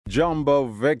Jumbo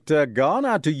Victor,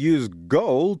 Ghana to use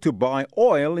gold to buy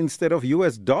oil instead of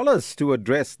US dollars to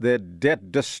address their debt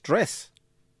distress.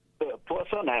 Poor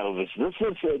son Elvis, this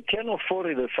is Ken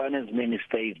Ofori, the finance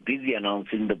minister, is busy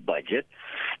announcing the budget,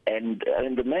 and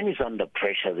the man is under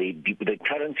pressure. The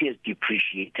currency has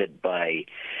depreciated by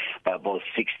about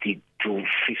 60 to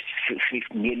 50,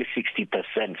 nearly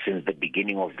 60% since the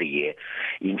beginning of the year.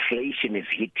 Inflation is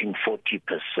hitting 40%,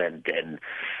 and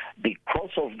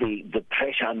because of the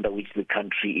pressure under which the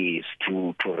country is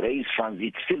to raise funds,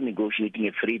 it's still negotiating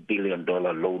a $3 billion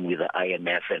loan with the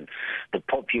IMF, and the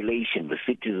population, the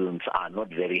citizens, are not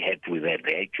very happy with that.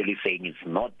 They're actually saying it's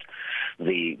not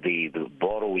the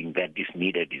borrowing that is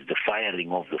needed, it's the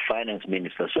firing of the finance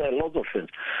minister. So a lot of things.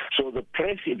 So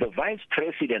the vice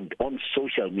president on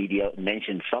social media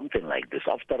mentioned something like this.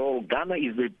 After all, Ghana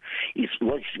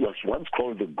was once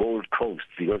called the Gold Coast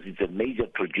because it's a major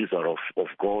producer of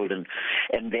gold,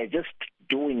 and they're just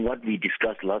doing what we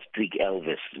discussed last week,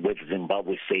 Elvis, with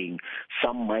Zimbabwe saying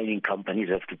some mining companies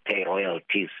have to pay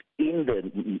royalties in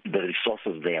the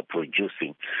resources they are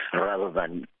producing rather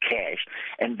than cash.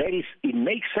 And it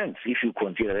makes sense if you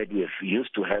consider that we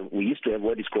used to have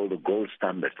what is called the gold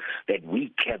standard, that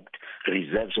we kept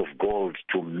reserves of gold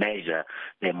to measure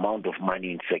the amount of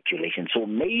money in circulation. So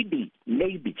maybe,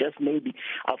 just maybe,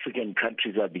 African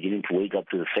countries are beginning to wake up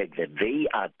to the fact that they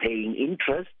are paying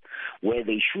interest where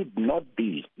they should not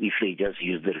be if they just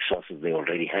use the resources they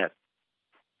already have.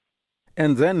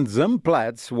 And then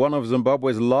Zimplats, one of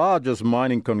Zimbabwe's largest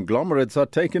mining conglomerates, are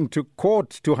taken to court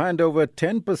to hand over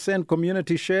 10%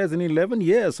 community shares in 11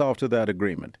 years after that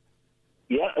agreement.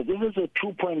 Yeah, this is a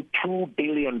 $2.2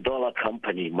 billion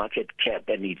company, market cap,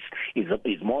 and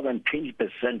it's more than 20%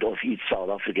 of its South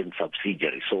African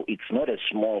subsidiary. So it's not a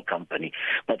small company.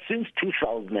 But since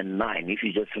 2009, if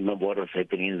you just remember what was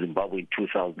happening in Zimbabwe in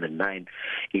 2009,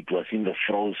 it was in the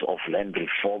throes of land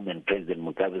reform, and President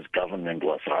Mugabe's government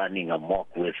was running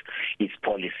amok with its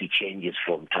policy changes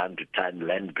from time to time.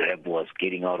 Land grab was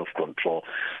getting out of control.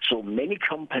 So many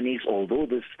companies, although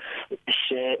this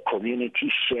community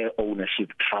share ownership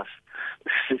trust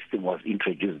system was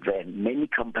introduced then, many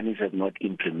companies have not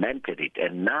implemented it.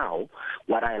 And now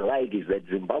what I like is that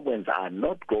Zimbabweans are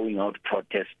not going out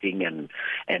protesting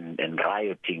and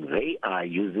rioting. They are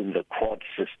using the court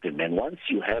system. And once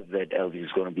you have that, Elvis,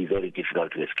 it's going to be very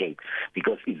difficult to escape,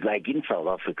 because it's like in South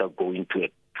Africa going to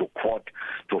court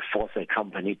to force a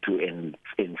company to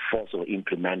enforce or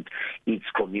implement its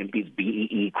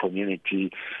BEE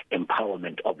community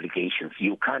empowerment obligations.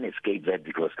 You can't escape that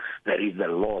because there is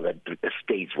a law that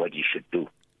states what you should do.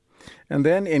 And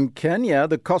then in Kenya,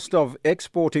 the cost of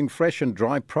exporting fresh and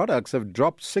dry products have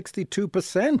dropped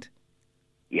 62%.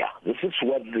 Yeah, this is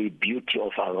what the beauty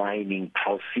of aligning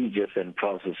procedures and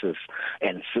processes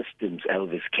and systems,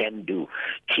 Elvis, can do.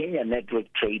 Kenya Network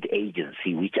Trade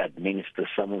Agency, which administers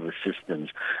some of the systems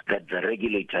that the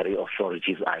regulatory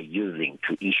authorities are using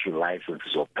to issue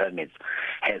licenses or permits,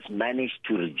 has managed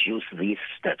to reduce these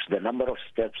steps. The number of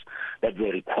steps that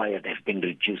were required have been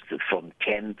reduced from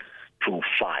 10 to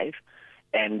 5.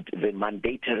 And the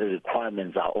mandatory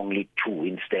requirements are only 2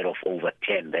 instead of over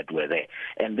 10 that were there.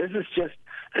 And this is just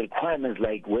requirements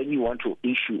like when you want to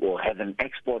issue or have an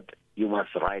export, you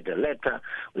must write a letter,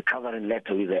 a covering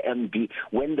letter with the MD,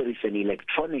 when there is an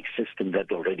electronic system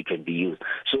that already can be used.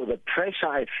 So the pressure,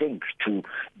 I think, to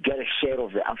get a share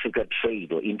of the Africa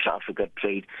trade or intra-Africa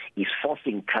trade is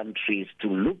forcing countries to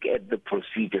look at the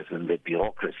procedures and the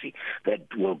bureaucracy that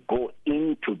will go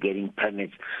into getting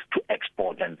permits to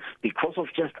export. And because of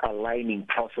just aligning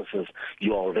processes,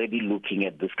 you're already looking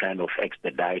at this kind of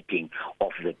expediting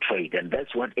of the trade. And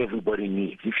that's what everybody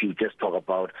needs. If you just talk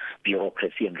about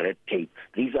bureaucracy and red tape,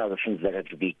 these are the things that have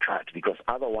to be cut, because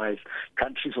otherwise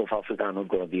countries of Africa are not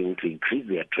going to be able to increase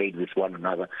their trade with one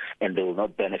another, and they will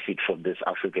not benefit from this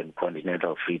African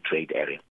continental free trade area.